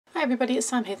Hi everybody, it's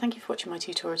Sam here. Thank you for watching my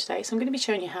tutorial today. So I'm going to be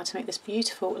showing you how to make this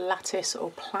beautiful lattice or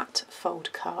plait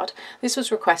fold card. This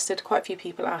was requested. Quite a few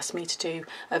people asked me to do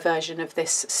a version of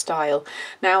this style.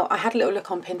 Now I had a little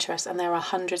look on Pinterest and there are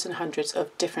hundreds and hundreds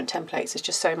of different templates. There's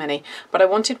just so many. But I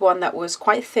wanted one that was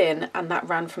quite thin and that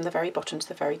ran from the very bottom to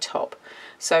the very top.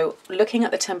 So looking at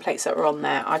the templates that were on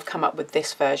there, I've come up with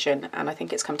this version and I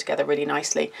think it's come together really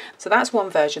nicely. So that's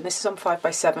one version. This is on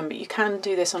 5x7, but you can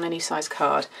do this on any size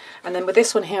card. And then with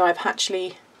this one here, I've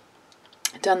actually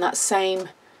done that same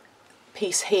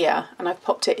piece here and I've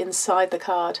popped it inside the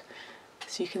card,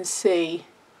 so you can see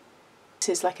this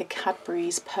is like a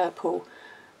Cadbury's purple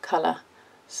colour.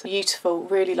 So beautiful,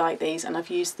 really like these, and I've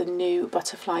used the new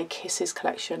Butterfly Kisses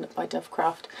collection by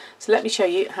Dovecraft. So let me show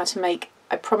you how to make,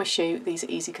 I promise you, these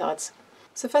are easy cards.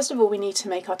 So first of all, we need to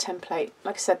make our template.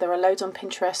 Like I said, there are loads on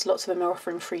Pinterest, lots of them are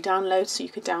offering free downloads, so you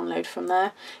could download from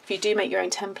there. If you do make your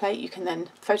own template, you can then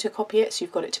photocopy it, so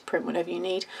you've got it to print whenever you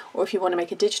need. Or if you want to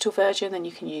make a digital version, then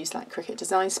you can use like Cricut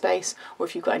Design Space, or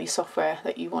if you've got any software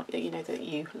that you want, that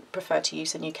you prefer to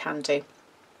use, then you can do.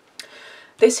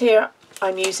 This here,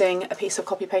 I'm using a piece of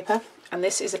copy paper, and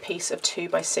this is a piece of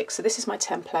 2x6. So this is my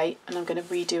template, and I'm going to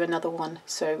redo another one,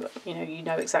 so you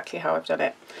know exactly how I've done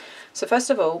it. So first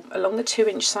of all, along the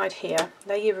 2-inch side here,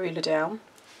 lay your ruler down,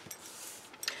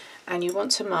 and you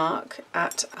want to mark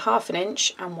at 1/2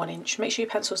 inch and 1 inch. Make sure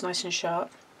your pencil's nice and sharp.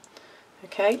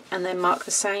 Okay, and then mark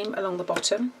the same along the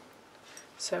bottom,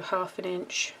 so 1/2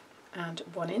 inch and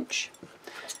 1 inch,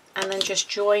 and then just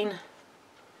join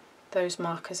those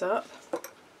markers up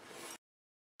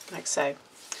like so.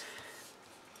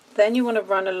 Then you want to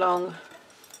run along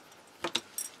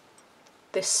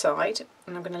this side,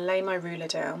 and I'm going to lay my ruler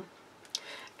down,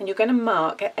 and you're going to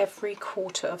mark at every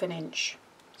 1/4 inch.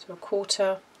 So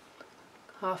 1/4,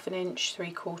 1/2 inch,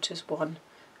 3/4, 1,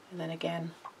 and then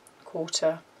again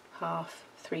 1/4, 1/2,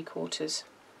 3/4,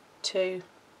 2,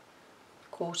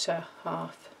 1/4,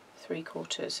 1/2,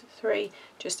 3/4, 3,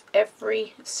 just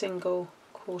every single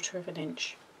 1/4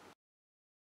 inch.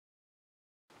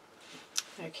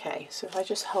 Okay, so if I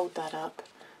just hold that up,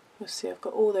 you'll see I've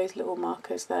got all those little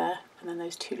markers there and then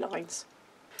those 2 lines.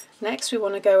 Next we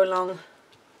want to go along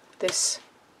this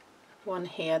one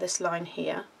here, this line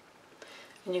here,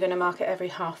 and you're going to mark it every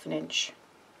 1/2 inch.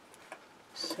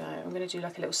 So I'm going to do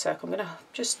like a little circle. I'm going to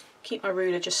just keep my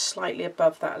ruler just slightly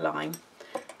above that line,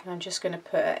 and I'm just going to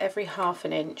put at every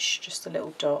 1/2 inch just a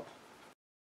little dot.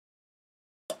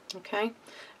 Okay,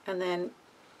 and then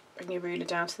bring your ruler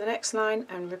down to the next line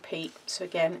and repeat. So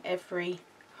again, every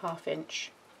 1/2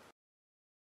 inch.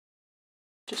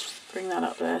 Just bring that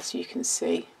up there so you can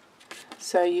see.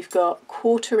 So you've got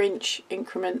 1/4 inch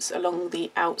increments along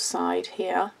the outside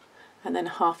here, and then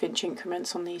 1/2 inch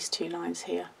increments on these 2 lines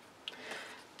here.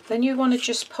 Then you want to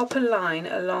just pop a line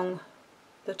along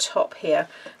the top here.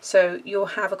 So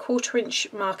you'll have a 1/4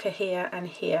 inch marker here and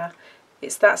here.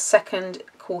 It's that second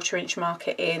 1/4 inch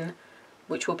marker in,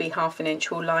 which will be 1/2 inch,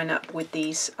 will line up with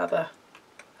these other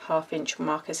 1/2 inch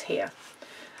markers here.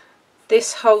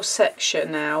 This whole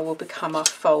section now will become our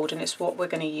fold, and it's what we're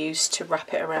going to use to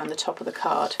wrap it around the top of the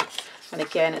card. And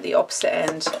again, at the opposite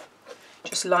end,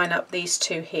 just line up these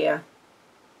 2 here,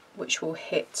 which will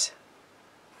hit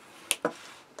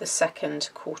the second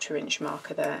 1/4 inch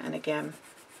marker there, and again,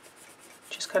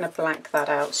 just kind of blank that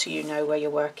out so you know where you're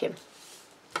working.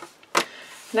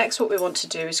 Next, what we want to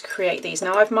do is create these.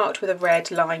 Now I've marked with a red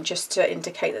line just to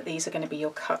indicate that these are going to be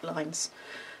your cut lines.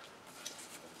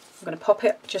 I'm going to pop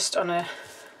it just on a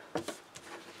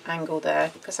angle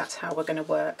there because that's how we're going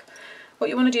to work. What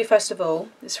you want to do first of all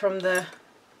is from the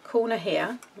corner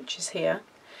here, which is here,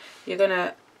 you're going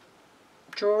to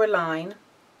draw a line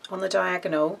on the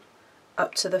diagonal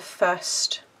up to the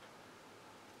first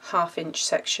 1/2 inch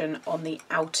section on the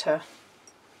outer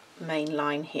main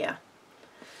line here.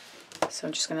 So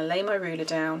I'm just going to lay my ruler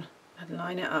down and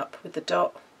line it up with the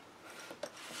dot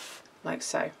like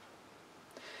so.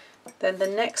 Then the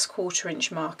next 1/4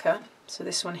 inch marker, so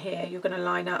this one here, you're going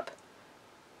to line up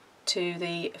to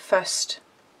the first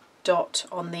dot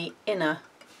on the inner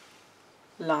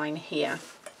line here.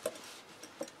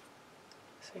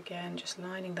 So again, just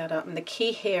lining that up, and the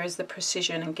key here is the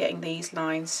precision and getting these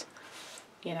lines,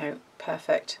 you know,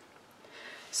 perfect.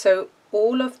 So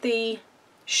all of the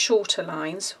shorter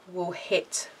lines will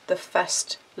hit the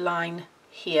first line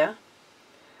here,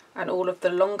 and all of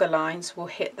the longer lines will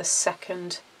hit the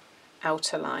second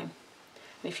outer line.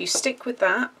 And if you stick with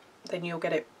that, then you'll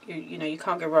get it, you know, you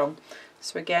can't go wrong.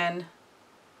 So again,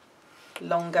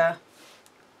 longer,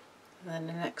 and then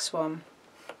the next one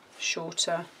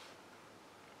shorter,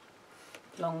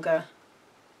 longer,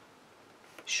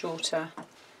 shorter,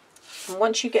 And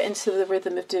once you get into the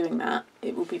rhythm of doing that,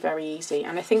 it will be very easy.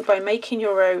 And I think by making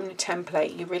your own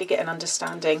template, you really get an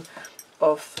understanding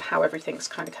of how everything's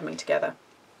kind of coming together.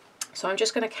 So I'm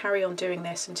just going to carry on doing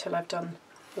this until I've done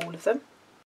all of them.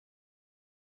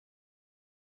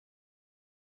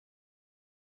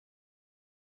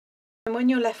 And when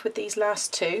you're left with these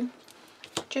last two,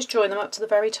 just join them up to the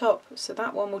very top. So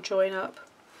that one will join up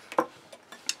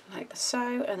like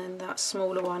so, and then that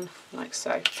smaller one like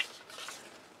so.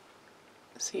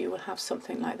 So you will have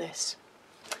something like this.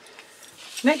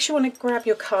 Next you want to grab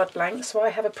your card blank. So I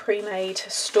have a pre-made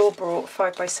store-bought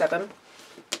 5x7.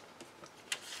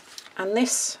 And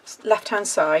this left-hand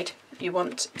side you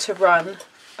want to run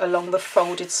along the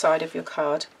folded side of your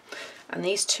card. And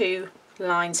these two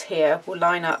lines here will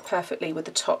line up perfectly with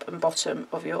the top and bottom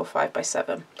of your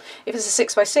 5x7. If it's a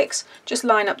 6x6, just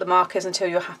line up the markers until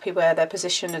you're happy where they're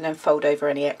positioned and then fold over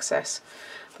any excess.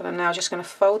 But I'm now just going to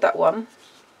fold that one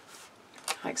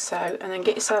like so, and then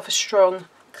get yourself a strong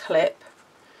clip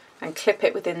and clip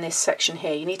it within this section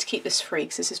here. You need to keep this free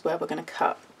because this is where we're going to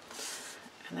cut.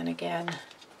 And then again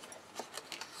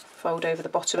fold over the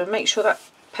bottom and make sure that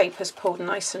paper's pulled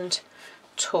nice and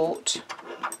taut.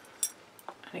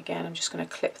 And again, I'm just going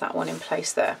to clip that one in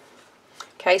place there.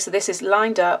 Okay, so this is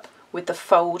lined up with the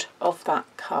fold of that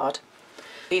card.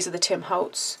 These are the Tim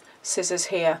Holtz scissors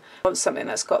here. I want something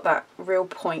that's got that real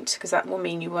point because that will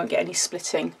mean you won't get any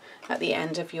splitting at the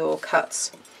end of your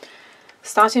cuts.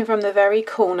 Starting from the very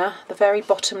corner, the very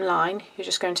bottom line, you're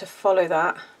just going to follow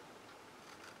that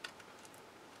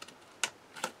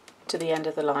to the end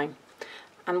of the line.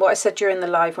 And what I said during the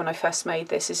live when I first made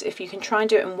this is if you can try and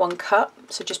do it in one cut,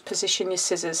 so just position your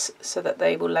scissors so that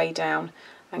they will lay down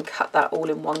and cut that all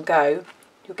in one go,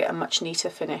 you'll get a much neater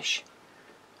finish.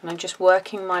 And I'm just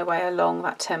working my way along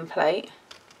that template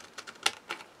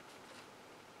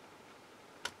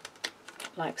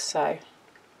like so.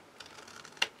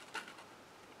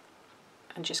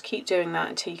 And just keep doing that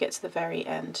until you get to the very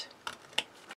end.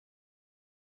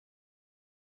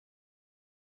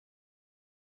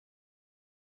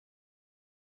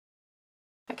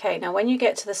 Okay, now when you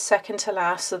get to the second to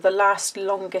last, so the last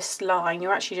longest line,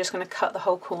 you're actually just going to cut the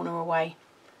whole corner away.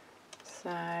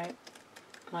 So,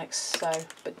 like so.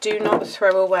 But do not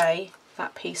throw away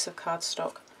that piece of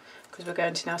cardstock because we're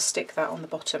going to now stick that on the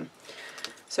bottom.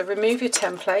 So remove your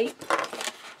template.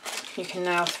 You can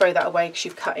now throw that away because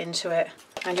you've cut into it,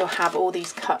 and you'll have all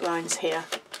these cut lines here.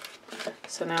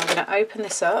 So now I'm going to open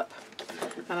this up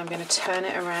and I'm going to turn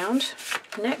it around.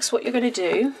 Next, what you're going to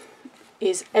do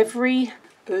is every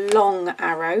long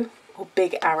arrow or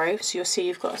big arrow, so you'll see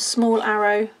you've got a small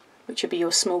arrow which will be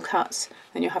your small cuts,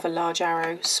 then you'll have a large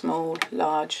arrow, small,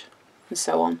 large, and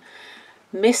so on.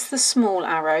 Miss the small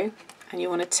arrow and you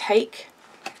want to take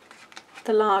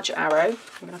the large arrow,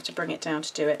 I'm going to have to bring it down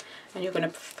to do it, and you're going to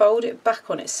fold it back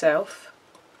on itself,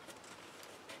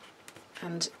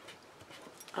 and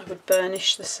I would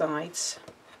burnish the sides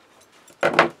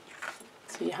so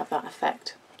you have that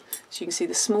effect. So you can see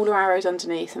the smaller arrows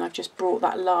underneath, and I've just brought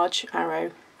that large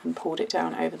arrow and pulled it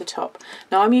down over the top.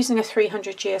 Now I'm using a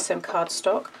 300 GSM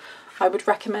cardstock. I would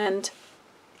recommend,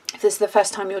 if this is the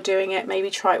first time you're doing it, maybe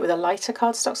try it with a lighter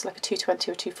cardstock, so like a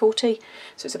 220 or 240,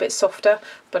 so it's a bit softer,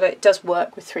 but it does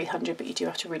work with 300, but you do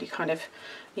have to really kind of,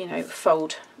 you know,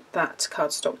 fold that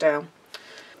cardstock down.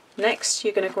 Next,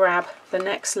 you're going to grab the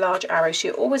next large arrow, so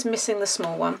you're always missing the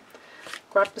small one.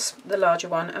 Grab the larger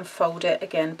one and fold it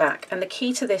again back. And the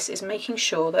key to this is making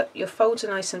sure that your folds are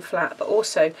nice and flat, but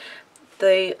also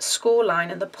the score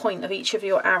line and the point of each of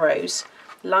your arrows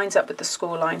lines up with the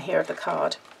score line here of the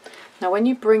card. Now when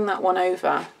you bring that one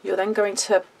over, you're then going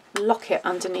to lock it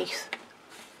underneath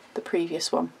the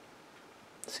previous one.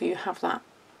 So you have that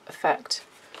effect.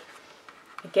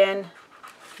 Again,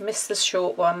 miss the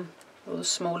short one or the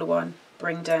smaller one,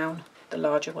 bring down the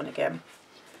larger one again.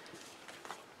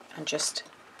 And just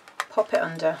pop it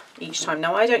under each time.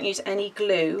 Now I don't use any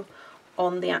glue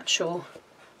on the actual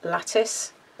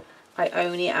lattice. I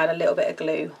only add a little bit of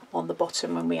glue on the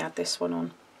bottom when we add this one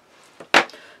on.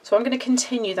 So I'm going to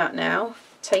continue that now,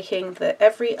 taking the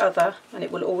every other, and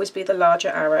it will always be the larger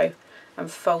arrow,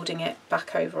 and folding it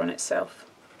back over on itself.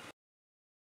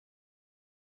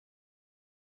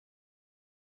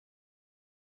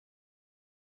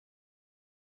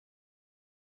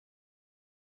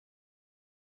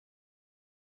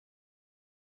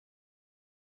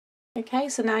 Okay,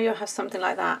 so now you'll have something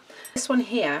like that. This one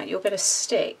here, you're going to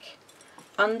stick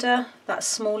under that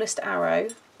smallest arrow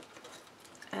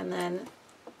and then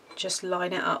just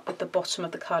line it up with the bottom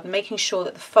of the card, making sure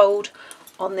that the fold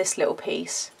on this little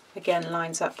piece again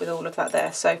lines up with all of that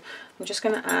there. So I'm just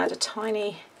going to add a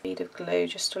tiny bead of glue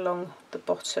just along the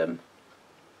bottom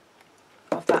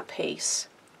of that piece.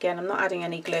 Again, I'm not adding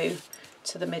any glue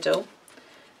to the middle.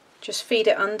 Just feed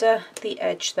it under the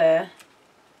edge there,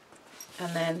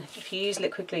 and then if you use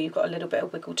liquid glue, you've got a little bit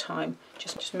of wiggle time.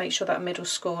 Just make sure that middle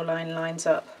score line lines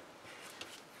up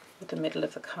with the middle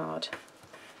of the card,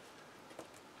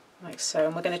 like so.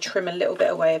 And we're going to trim a little bit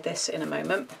away of this in a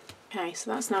moment. Okay, so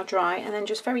that's now dry, and then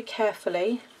just very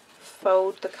carefully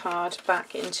fold the card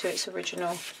back into its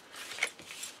original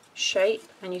shape,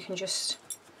 and you can just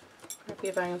grab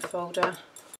your bone folder.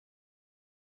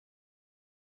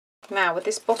 Now with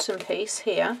this bottom piece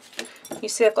here, you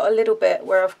see I've got a little bit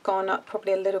where I've gone up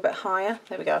probably a little bit higher.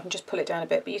 There we go, I can just pull it down a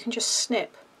bit, but you can just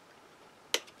snip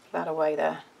that away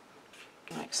there,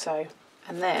 like so.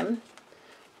 And then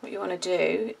what you want to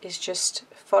do is just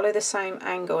follow the same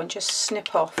angle and just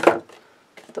snip off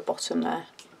the bottom there.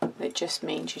 It just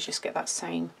means you just get that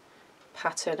same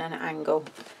pattern and angle.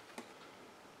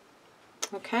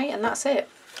 Okay, and that's it.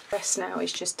 The rest now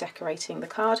is just decorating the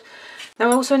card.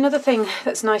 Now also another thing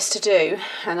that's nice to do,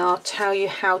 and I'll tell you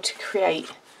how to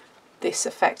create this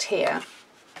effect here,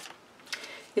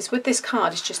 is with this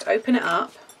card is just open it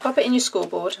up, pop it in your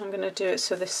scoreboard. I'm going to do it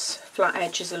so this flat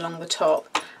edge is along the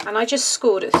top, and I just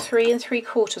scored at 3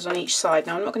 3/4 on each side.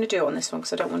 Now I'm not going to do it on this one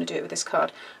because I don't want to do it with this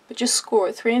card, but just score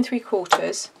at 3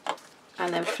 3/4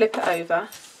 and then flip it over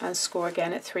and score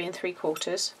again at 3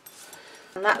 3/4.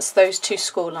 And that's those two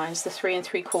score lines, the 3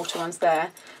 3/4 ones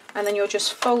there, and then you'll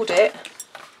just fold it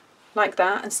like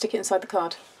that and stick it inside the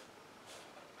card.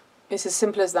 It's as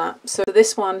simple as that. So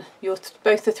this one,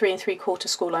 both the 3 3/4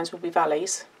 score lines will be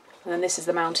valleys, and then this is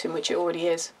the mountain, which it already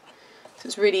is. So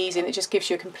it's really easy, and it just gives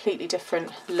you a completely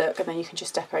different look, and then you can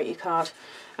just decorate your card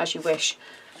as you wish.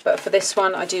 But for this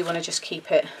one, I do want to just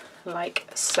keep it like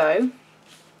so.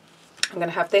 I'm going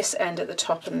to have this end at the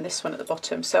top and this one at the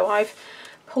bottom. So I've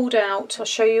pulled out, I'll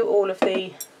show you all of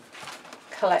the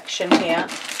collection here,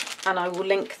 and I will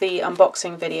link the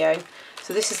unboxing video.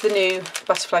 So this is the new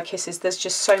Butterfly Kisses. There's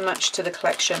just so much to the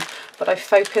collection, but I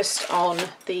focused on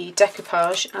the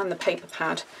decoupage and the paper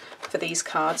pad for these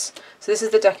cards. So this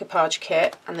is the decoupage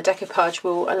kit, and the decoupage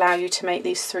will allow you to make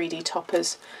these 3D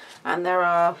toppers, and there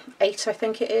are 8, I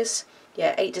think it is.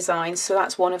 Yeah, 8 designs, so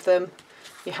that's one of them.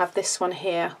 You have this one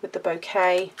here with the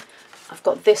bouquet. I've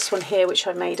got this one here which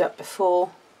I made up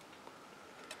before,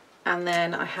 and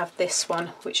then I have this one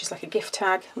which is like a gift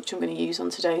tag which I'm going to use on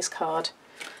today's card,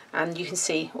 and you can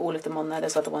see all of them on there.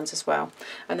 There's other ones as well,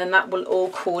 and then that will all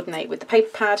coordinate with the paper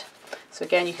pad. So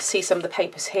again, you can see some of the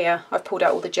papers here. I've pulled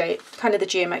out all the kind of the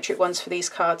geometric ones for these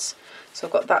cards. So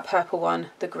I've got that purple one,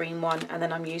 the green one, and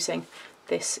then I'm using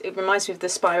this. It reminds me of the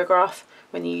spirograph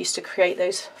when you used to create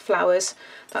those flowers.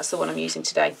 That's the one I'm using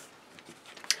today.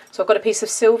 So I've got a piece of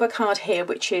silver card here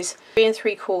which is 3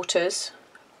 3/4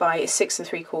 by 6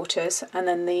 3/4, and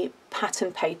then the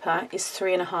pattern paper is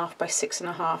 3 1/2 by 6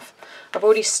 1/2. I've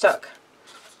already stuck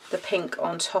the pink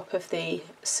on top of the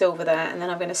silver there, and then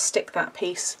I'm going to stick that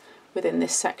piece within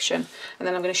this section, and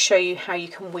then I'm going to show you how you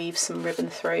can weave some ribbon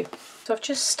through. So I've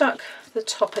just stuck the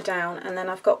topper down, and then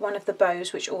I've got one of the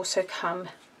bows which also come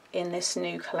in this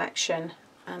new collection,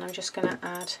 and I'm just going to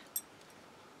add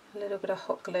a little bit of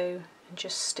hot glue and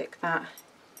just stick that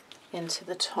into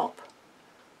the top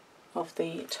of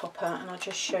the topper, and I'll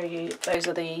just show you, those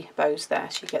are the bows there,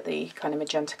 so you get the kind of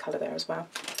magenta colour there as well.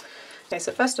 Okay,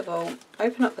 so first of all,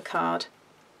 open up the card,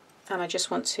 and I just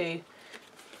want to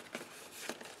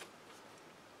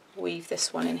weave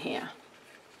this one in here,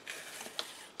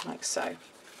 like so.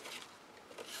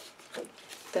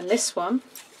 Then this one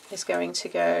is going to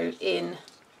go in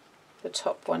the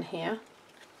top one here,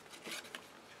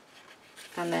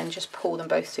 and then just pull them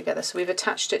both together. So we've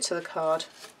attached it to the card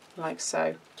like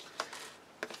so,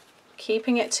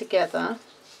 keeping it together.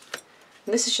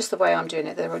 And this is just the way I'm doing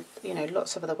it. There are, you know,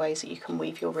 lots of other ways that you can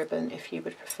weave your ribbon if you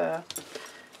would prefer.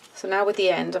 So now with the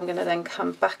end, I'm going to then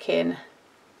come back in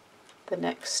the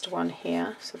next one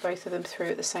here, so both of them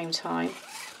through at the same time,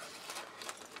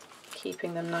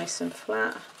 keeping them nice and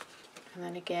flat, and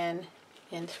then again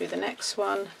in through the next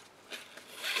one,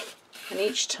 and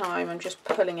each time I'm just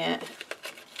pulling it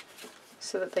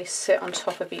so that they sit on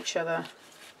top of each other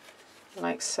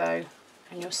like so,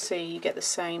 and you'll see you get the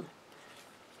same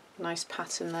nice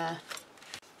pattern there,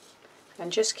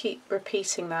 and just keep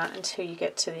repeating that until you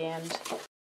get to the end.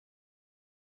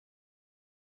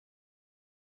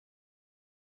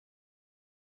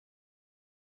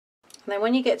 And then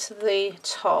when you get to the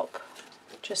top,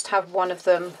 just have one of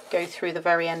them go through the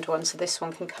very end one, so this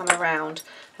one can come around,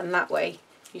 and that way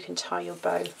you can tie your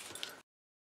bow.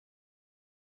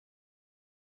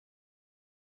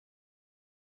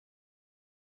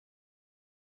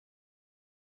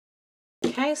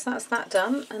 Okay, guys, that's that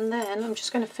done, and then I'm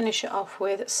just going to finish it off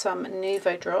with some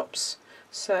Nuvo drops.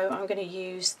 So I'm going to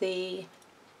use the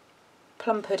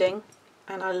Plum Pudding,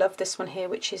 and I love this one here,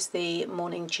 which is the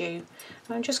Morning Dew.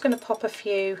 And I'm just going to pop a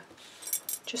few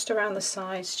just around the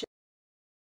sides.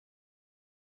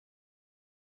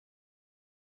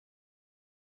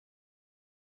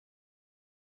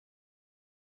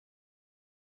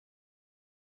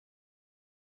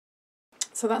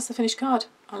 So that's the finished card.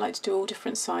 I like to do all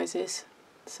different sizes,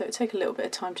 so it'll take a little bit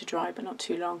of time to dry, but not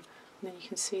too long. And then you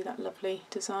can see that lovely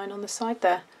design on the side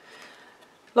there.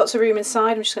 Lots of room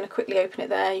inside. I'm just going to quickly open it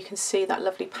there. You can see that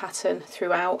lovely pattern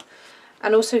throughout.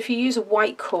 And also if you use a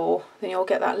white core, then you'll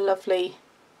get that lovely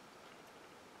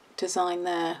design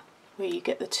there where you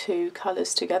get the two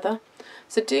colours together.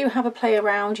 So do have a play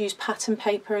around, use pattern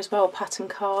paper as well, pattern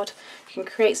card. You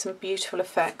can create some beautiful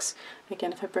effects.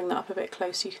 Again, if I bring that up a bit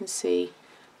closer, you can see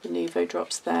the Nuvo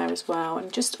drops there as well.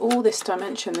 And just all this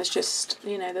dimension, there's just,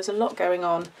 you know, there's a lot going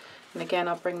on. And again,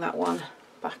 I'll bring that one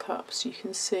back up so you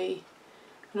can see.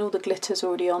 And all the glitter's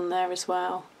already on there as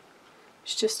well.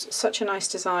 It's just such a nice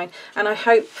design, and I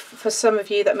hope for some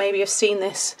of you that maybe have seen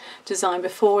this design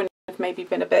before and have maybe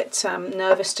been a bit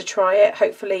nervous to try it,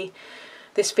 hopefully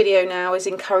this video now has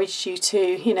encouraged you to,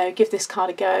 you know, give this card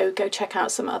a go check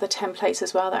out some other templates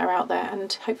as well that are out there,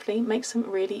 and hopefully make some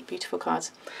really beautiful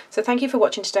cards. So thank you for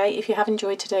watching today. If you have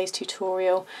enjoyed today's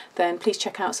tutorial, then please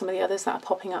check out some of the others that are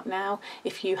popping up now.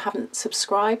 If you haven't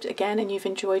subscribed again and you've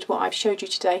enjoyed what I've showed you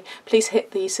today, please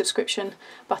hit the subscription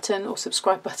button or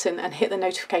subscribe button and hit the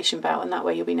notification bell, and that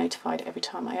way you'll be notified every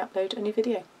time I upload a new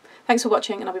video. Thanks for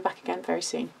watching, and I'll be back again very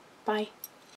soon. Bye.